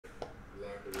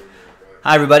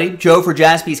Hi, everybody. Joe for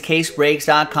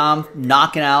JaspysCaseBreaks.com,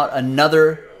 knocking out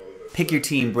another Pick Your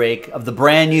Team break of the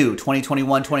brand new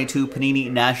 2021-22 Panini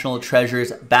National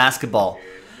Treasures Basketball.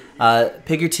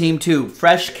 Pick Your Team 2,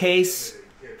 fresh case,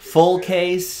 full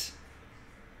case.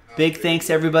 Big thanks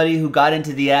to everybody who got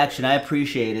into the action. I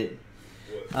appreciate it.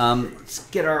 Let's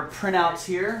get our printouts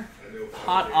here.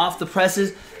 Hot off the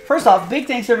presses. First off, big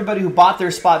thanks to everybody who bought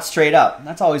their spot straight up.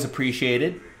 That's always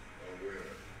appreciated.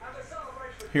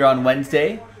 Here on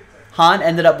Wednesday, Han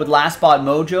ended up with last spot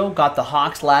mojo, got the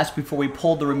Hawks last before we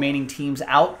pulled the remaining teams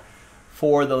out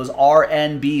for those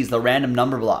RNBs, the random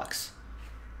number blocks.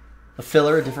 A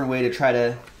filler, a different way to try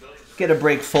to get a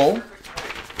break full.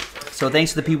 So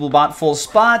thanks to the people who bought full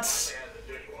spots.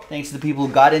 Thanks to the people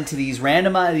who got into these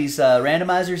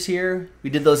randomizers here. We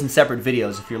did those in separate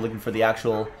videos if you're looking for the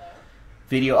actual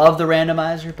video of the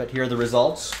randomizer, but here are the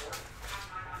results.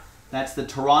 That's the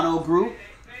Toronto group.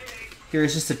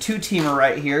 Here's just a two-teamer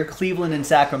right here, Cleveland and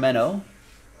Sacramento.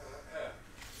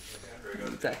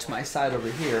 Move that to my side over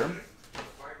here.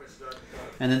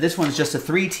 And then this one's just a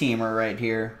three-teamer right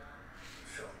here.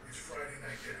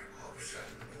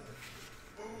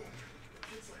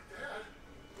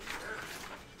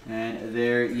 And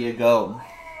there you go.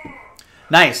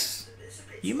 Nice.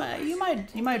 You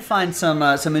might find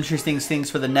some interesting things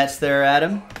for the Nets there,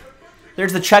 Adam.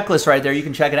 There's the checklist right there. You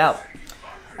can check it out.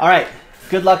 All right.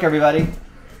 Good luck, everybody.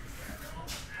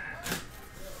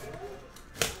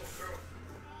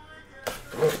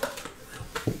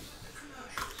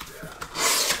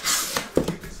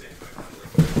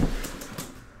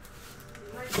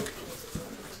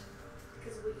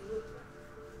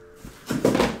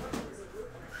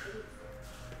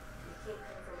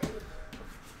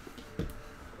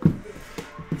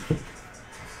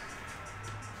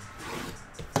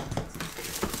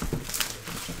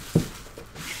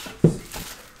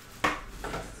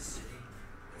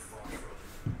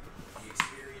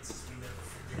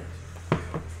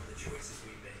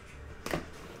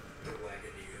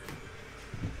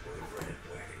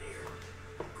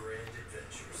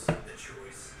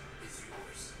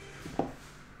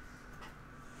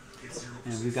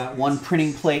 And we've got one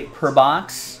printing plate per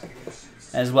box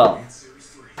as well.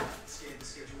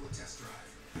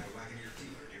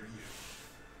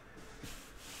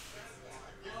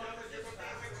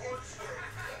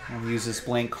 I'll use this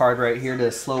blank card right here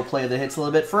to slow play the hits a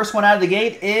little bit. First one out of the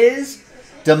gate is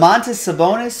Domantas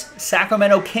Sabonis,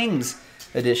 Sacramento Kings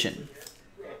edition.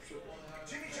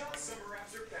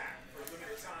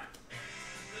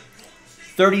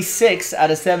 36 out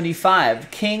of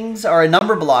 75. Kings are a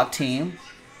number block team.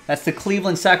 That's the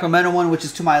Cleveland-Sacramento one, which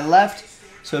is to my left.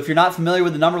 So if you're not familiar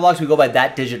with the number blocks, we go by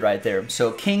that digit right there.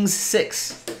 So Kings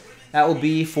 6. That will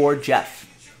be for Jeff.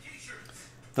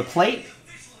 The plate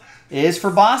is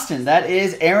for Boston. That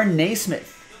is Aaron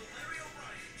Naismith.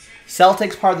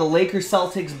 Celtics, part of the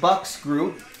Lakers-Celtics-Bucks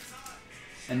group.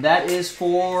 And that is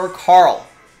for Carl.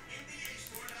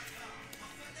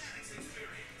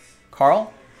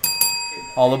 Carl?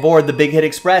 All aboard the Big Hit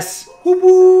Express. Whoop,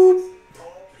 whoop.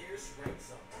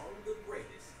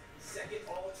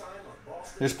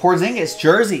 There's Porzingis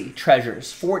jersey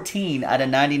treasures, 14 out of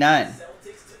 99.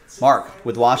 Mark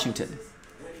with Washington.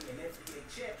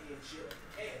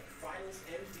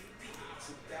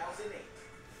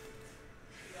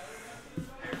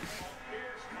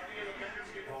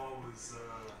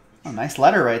 Oh, nice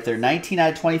letter right there. 19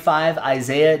 out of 25,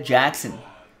 Isaiah Jackson.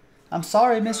 I'm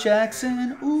sorry, Miss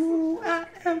Jackson. Ooh, I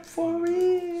am for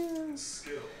real.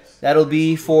 That'll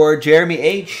be for Jeremy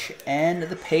H. and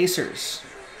the Pacers.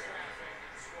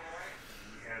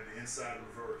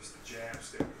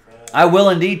 I will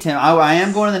indeed, Tim. I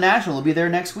am going to the National. We'll be there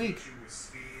next week.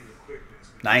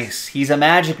 Nice. He's a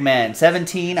Magic man.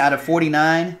 17 out of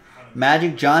 49.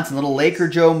 Magic Johnson, little Laker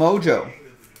Joe Mojo.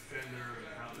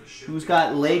 Who's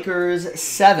got Lakers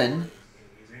 7?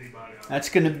 That's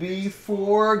going to be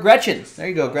for Gretchen. There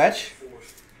you go, Gretch.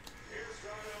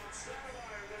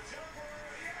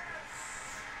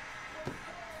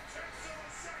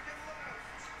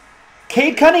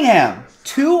 Cade Cunningham,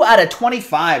 2 out of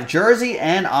 25, jersey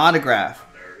and autograph.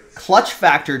 Clutch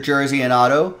Factor jersey and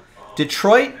auto.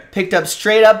 Detroit picked up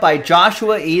straight up by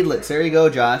Joshua Edlitz. There you go,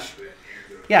 Josh.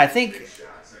 Yeah, I think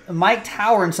Mike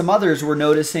Tower and some others were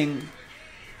noticing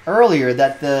earlier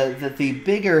that the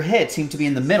bigger hits seem to be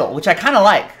in the middle, which I kind of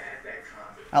like.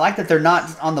 I like that they're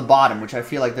not on the bottom, which I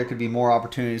feel like there could be more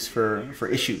opportunities for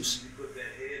issues.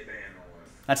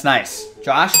 That's nice.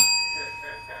 Josh,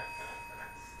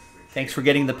 thanks for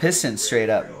getting the Pistons straight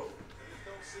up.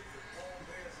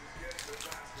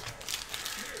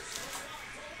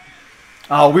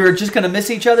 Oh, we were just going to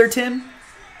miss each other, Tim?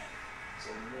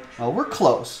 Well, we're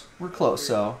close. We're close,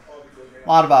 so a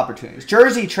lot of opportunities.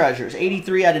 Jersey Treasures,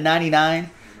 83 out of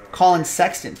 99. Colin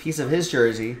Sexton, piece of his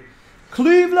jersey.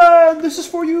 Cleveland, this is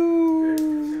for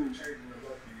you.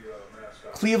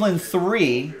 Cleveland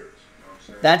 3.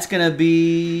 That's going to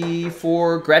be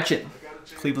for Gretchen.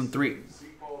 Cleveland 3.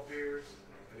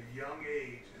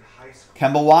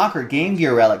 Kemba Walker, Game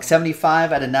Gear Relic,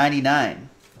 75 out of 99.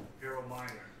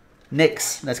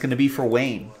 Knicks, that's going to be for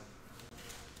Wayne.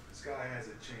 This guy has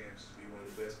a chance to be one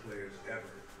of the best players ever.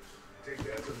 Take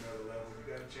that to another level.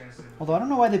 You got a chance to... Although I don't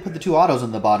know why they put the 2 autos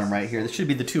on the bottom right here. There should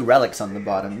be the 2 relics on the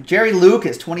bottom. Jerry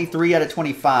Lucas, 23 out of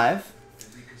 25.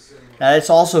 That's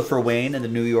also for Wayne and the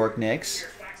New York Knicks.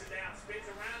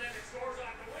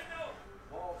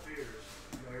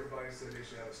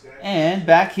 And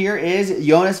back here is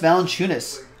Jonas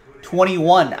Valanciunas,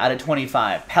 21 out of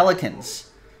 25.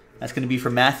 Pelicans. That's going to be for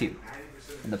Matthew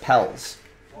and the Pels.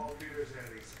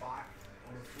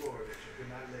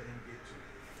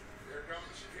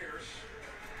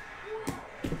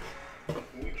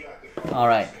 All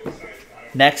right.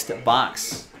 Next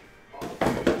box.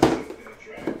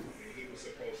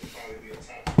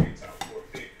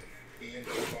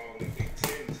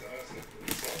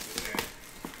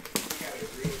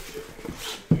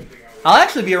 I'll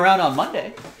actually be around on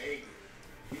Monday.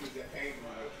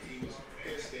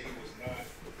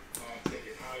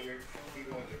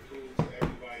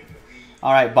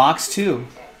 All right, box 2.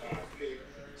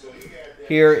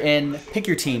 Here in Pick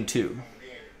Your Team 2.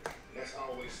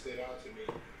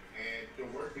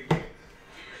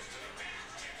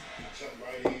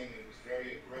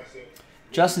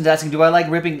 Justin's asking, do I like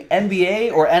ripping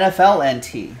NBA or NFL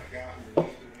NT?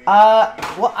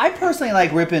 Well, I personally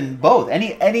like ripping both.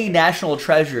 Any national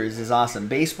treasures is awesome.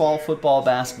 Baseball, football,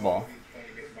 basketball.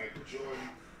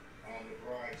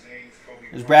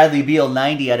 There's Bradley Beal,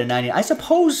 90 out of 90. I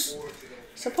suppose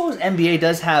NBA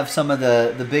does have some of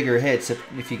the bigger hits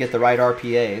if you get the right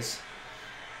RPAs.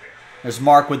 There's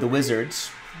Mark with the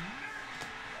Wizards.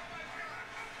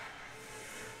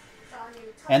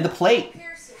 And the plate.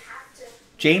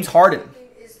 James Harden.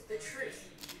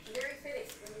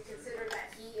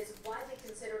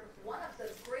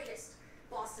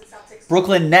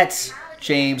 Brooklyn Nets,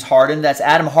 James Harden. That's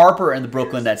Adam Harper and the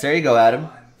Brooklyn Nets. There you go, Adam.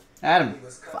 Adam,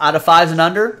 out of 5s and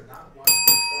under.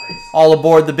 All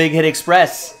aboard the Big Hit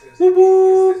Express. Woo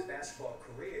woo.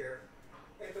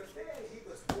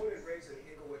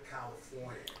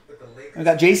 We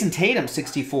got Jason Tatum,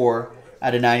 64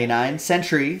 out of 99.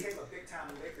 Century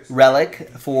relic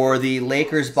for the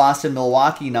Lakers, Boston,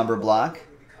 Milwaukee number block.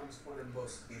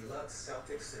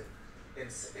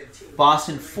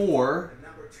 Boston 4.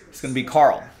 It's going to be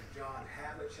Carl.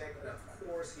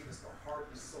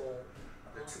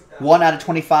 1 out of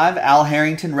 25. Al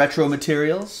Harrington, retro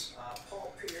materials.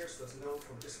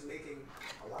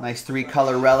 Nice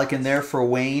 3-color relic in there for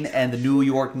Wayne and the New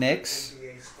York Knicks.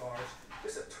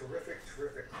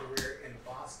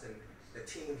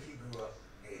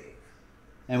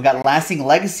 And we got lasting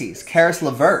legacies. Karis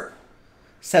LeVert,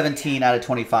 17 out of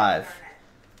 25.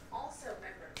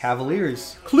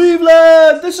 Cavaliers.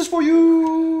 Cleveland, this is for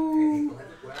you.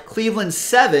 Cleveland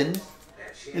 7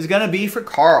 is going to be for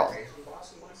Carl.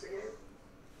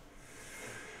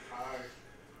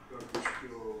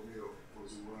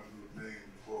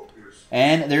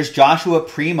 And there's Joshua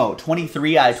Primo,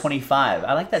 23 out of 25.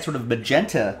 I like that sort of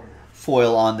magenta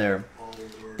foil on there.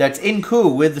 That's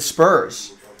Inku with the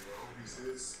Spurs.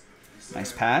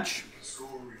 Nice patch.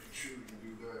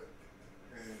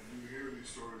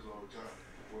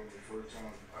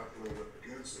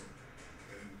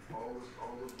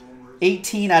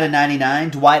 18 out of 99,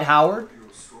 Dwight Howard.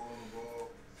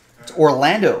 It's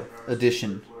Orlando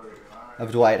edition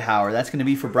of Dwight Howard. That's going to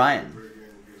be for Brian.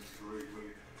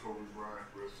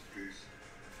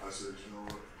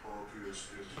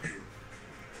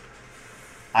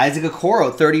 Isaac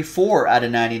Okoro, 34 out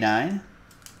of 99.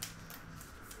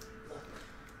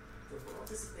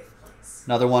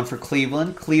 Another one for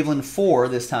Cleveland. Cleveland 4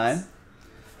 this time.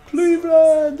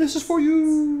 Cleveland, this is for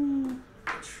you.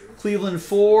 Cleveland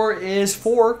 4 is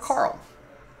for Carl.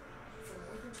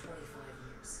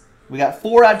 We got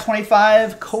 4 out of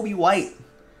 25, Kobe White.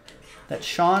 That's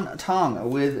Sean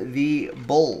Tong with the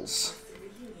Bulls.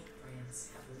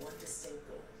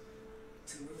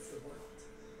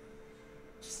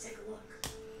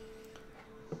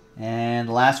 And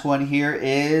the last one here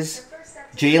is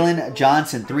Jalen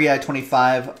Johnson, 3 out of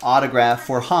 25 autograph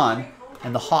for Han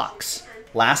and the Hawks.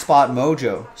 Last spot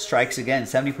mojo strikes again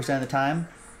 70% of the time.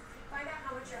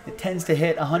 It tends to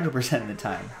hit 100% of the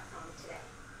time.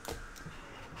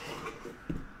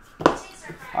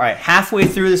 All right, halfway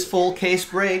through this full case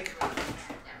break.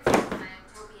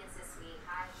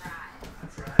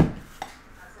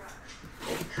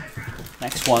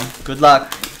 Next one. Good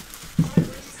luck.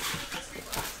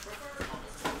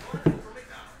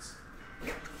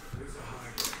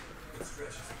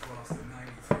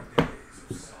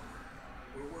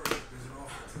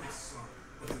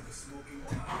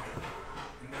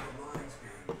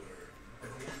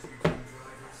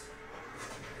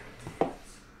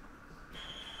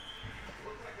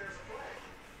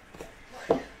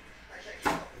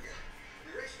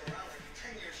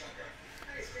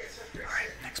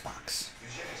 Next box.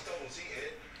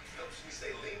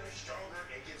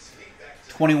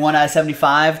 21 out of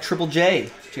 75, Triple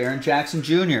J, Jaren Jackson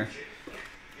Jr.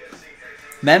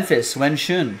 Memphis, Wen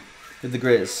Shun with the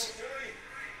Grizz.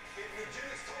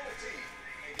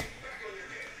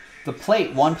 The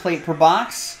plate, 1 plate per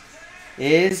box,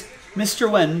 is Mr.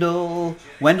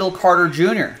 Wendell Carter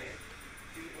Jr.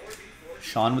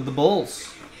 Sean with the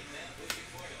Bulls.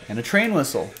 And a train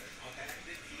whistle.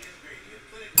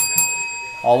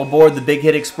 All aboard the Big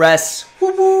Hit Express.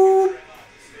 Woo woo!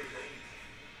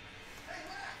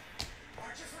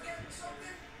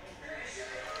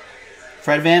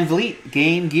 Fred VanVleet,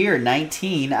 Game Gear,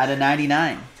 19 out of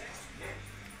 99.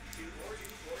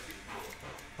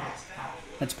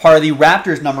 That's part of the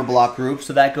Raptors number block group,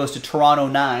 so that goes to Toronto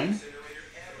 9.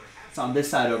 It's on this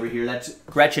side over here. That's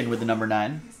Gretchen with the number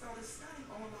 9.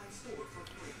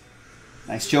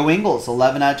 Nice Joe Ingles,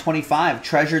 11 out of 25.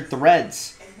 Treasured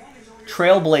Threads.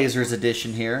 Trailblazers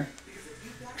edition here.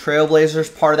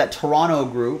 Trailblazers, part of that Toronto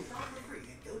group.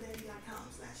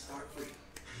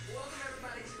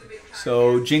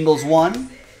 So Jingles 1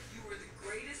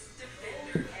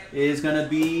 is going to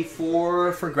be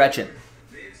for Gretchen.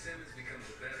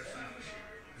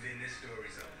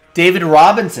 David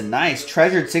Robinson, nice.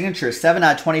 Treasured signature, 7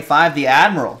 out of 25. The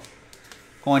Admiral.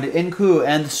 Going to Inku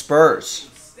and the Spurs.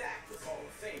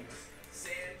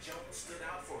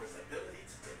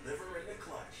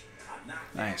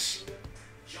 Nice.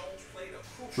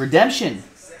 Redemption.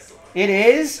 It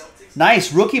is.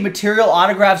 Nice. Rookie material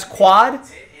autographs quad.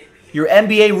 Your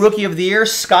NBA Rookie of the Year,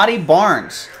 Scotty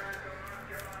Barnes.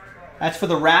 That's for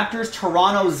the Raptors.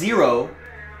 Toronto 0.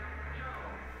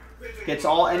 Gets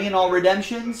any and all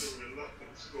redemptions.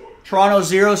 Toronto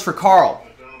 0s for Carl.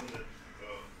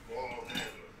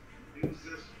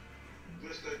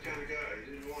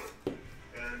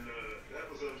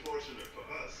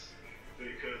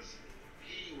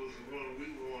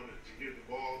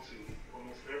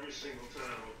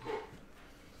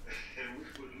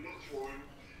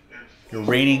 Your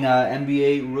reigning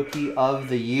NBA Rookie of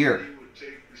the Year.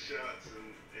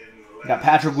 We got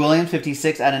Patrick Williams,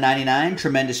 56 out of 99.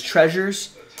 Tremendous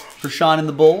treasures for Sean and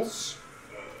the Bulls.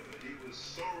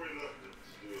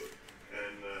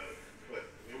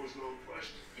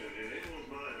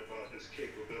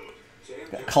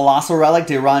 Got Colossal Relic,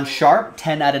 De'Ron Sharp,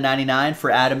 10 out of 99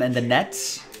 for Adam and the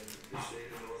Nets.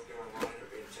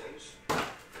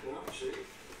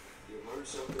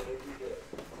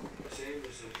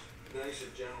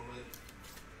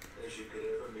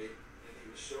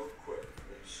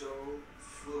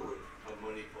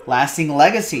 Lasting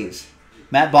Legacies,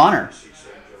 Matt Bonner,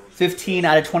 15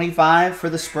 out of 25 for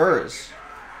the Spurs.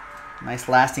 Nice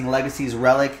Lasting Legacies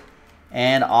relic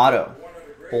and auto.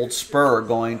 Old Spur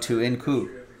going to Inku.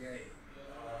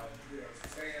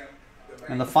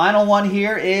 And the final one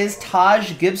here is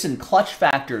Taj Gibson, Clutch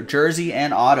Factor, jersey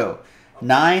and auto.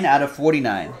 9 out of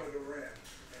 49.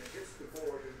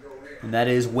 And that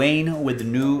is Wayne with the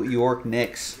New York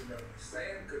Knicks.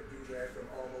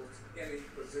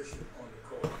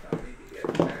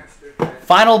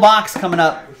 Final box coming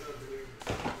up.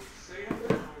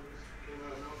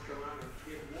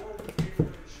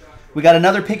 We got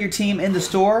another pick your team in the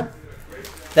store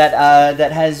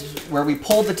that has where we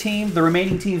pulled the team. The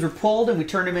remaining teams were pulled and we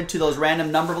turned them into those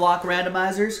random number block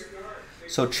randomizers.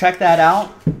 So check that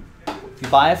out. If you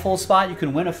buy a full spot, you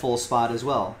can win a full spot as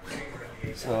well.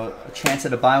 So a chance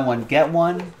to buy one, get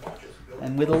one.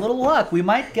 And with a little luck, we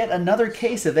might get another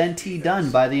case of NT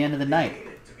done by the end of the night.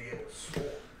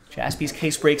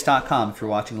 JaspysCaseBreaks.com if you're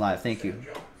watching live. Thank you.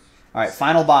 All right,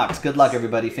 final box. Good luck,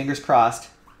 everybody. Fingers crossed.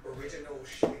 Original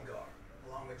shooting guard,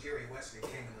 along with Jerry West,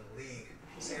 came in the league.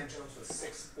 Sam Jones was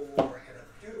 6'4", had a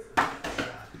beautiful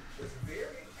shot, was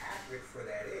very accurate for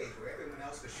that age, where everyone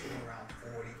else was shooting around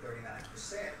 40,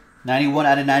 39%. 91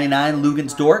 out of 99,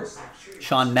 Lugens Dort.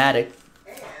 Sean Maddock.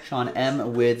 Sean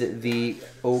M. with the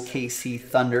OKC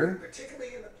Thunder.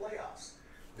 Particularly in the playoffs.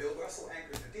 Bill Russell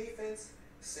anchors the defense.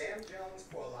 Sam Jones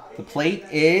for a lot of The plate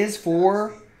is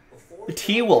for the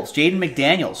T-Wolves, Jaden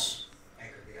McDaniels.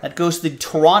 That goes to the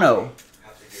Toronto,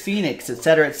 Phoenix,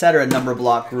 etc., number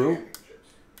block group.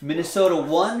 Minnesota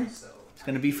 1 is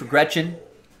going to be for Gretchen.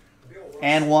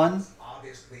 And 1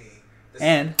 obviously the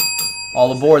And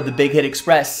all aboard the Big Hit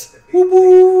Express. big Woo play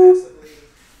woo. defensively,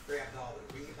 grabbed all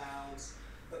the rebounds,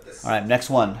 but the All right, next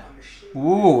one. machine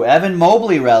Ooh, Evan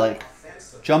Mobley relic.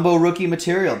 offensive Jumbo rookie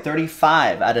material,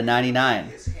 35 out of 99.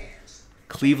 his hands.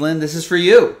 Cleveland, this is for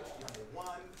you. Number one,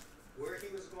 where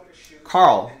he was going to shoot.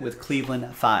 Carl with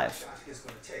Cleveland 5. Shot he was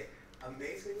going to take.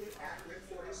 Amazingly accurate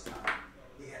for his time.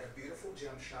 He had a beautiful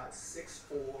jump shot,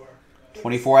 6'4".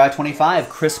 24 out of 25,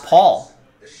 Chris Paul.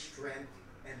 The strength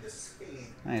and the speed.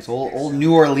 Nice, old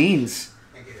New Orleans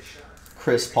And get a shot.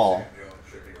 Chris Paul.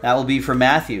 That will be for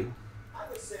Matthew. I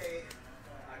would say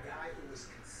a guy who was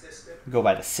consistent. Go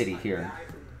by the city A here.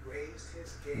 guy who raised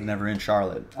his He was game never in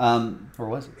Charlotte. Or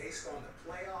was it? based on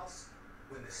the playoffs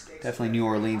when the stakes Definitely New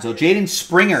Orleans. So Jaden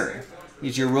Springer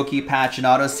is your rookie patch and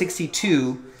auto,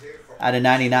 62 out of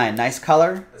 99. Nice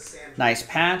color, nice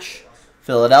patch.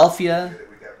 Philadelphia.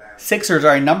 Sixers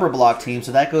are a number block team,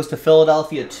 so that goes to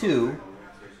Philadelphia 2.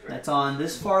 That's on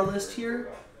this far list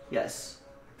here. Yes.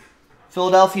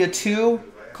 Philadelphia 2,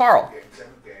 Carl.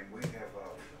 Seventh game, we have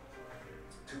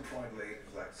 2-point lead,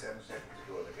 like 7 seconds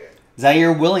to go in the game.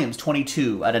 Zaire Williams,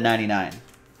 22 out of 99.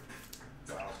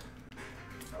 Well, I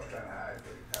was trying to hide,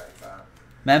 but he found.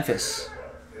 Memphis,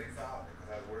 He fouled because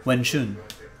I was working. Wen Shun.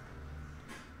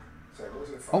 So it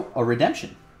wasn't Oh, a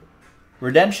redemption.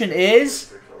 Redemption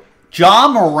is Ja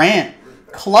Morant.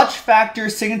 Clutch Factor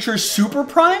Signature Super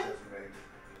Prime?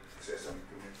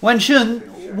 Wen Shun,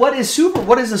 what is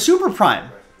a Super Prime?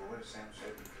 What did Sam say?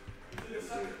 Did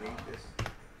he read this?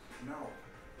 No.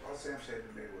 All Sam said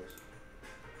to me was,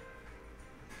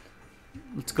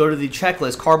 Let's go to the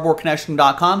checklist,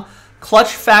 cardboardconnection.com. Clutch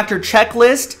Factor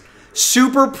Checklist,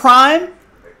 Super Prime,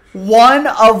 1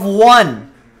 of 1.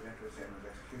 he was interested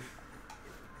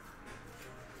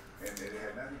in execution. And it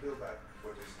had nothing to do about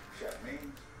what this shot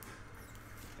means.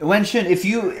 Wen Shun, if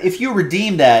you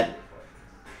redeem that,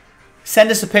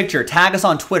 send us a picture. Tag us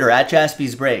on Twitter at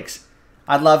Jaspy's Breaks.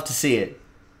 I'd love to see it.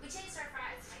 We changed our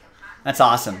fries to make them hot. That's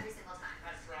awesome. Every single time.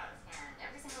 That's right. And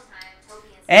every single time, Toby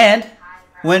And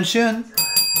Wen Shun,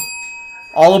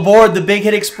 all aboard the Big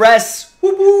Hit Express.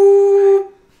 Whoop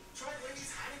whoop. Try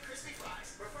Wendy's hot and crispy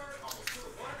fries. Preferred almost 2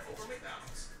 of 1 over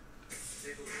McDonald's.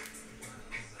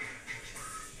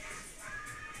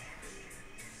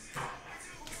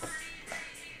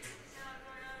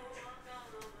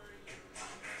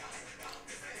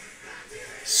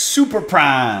 Super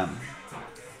Prime.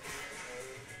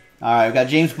 All right, we got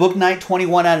James Booknight,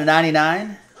 21 out of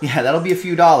 99. Yeah, that'll be a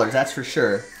few dollars, that's for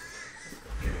sure.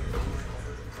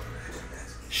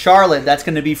 Charlotte, that's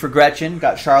going to be for Gretchen.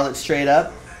 Got Charlotte straight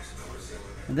up.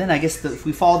 And then I guess if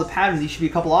we follow the pattern, these should be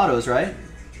a couple autos, right?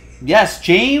 Yes,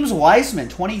 James Wiseman,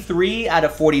 23 out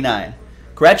of 49.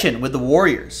 Gretchen with the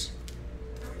Warriors.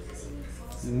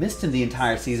 We missed him the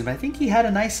entire season, but I think he had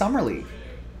a nice summer league.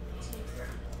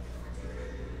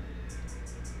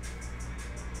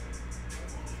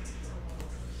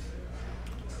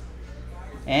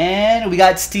 And we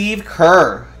got Steve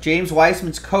Kerr, James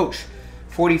Wiseman's coach,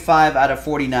 45 out of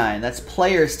 49. That's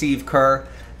player Steve Kerr,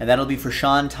 and that'll be for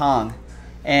Sean Tong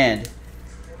and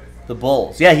the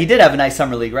Bulls. Yeah, he did have a nice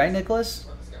summer league, right, Nicholas?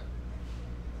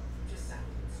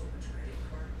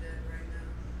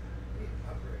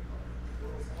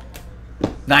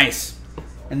 Nice.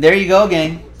 And there you go,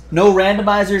 gang. No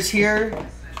randomizers here.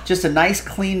 Just a nice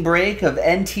clean break of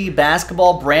NT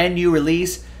Basketball, brand new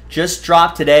release. Just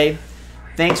dropped today.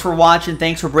 Thanks for watching.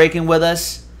 Thanks for breaking with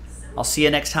us. I'll see you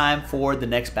next time for the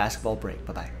next basketball break.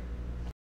 Bye-bye.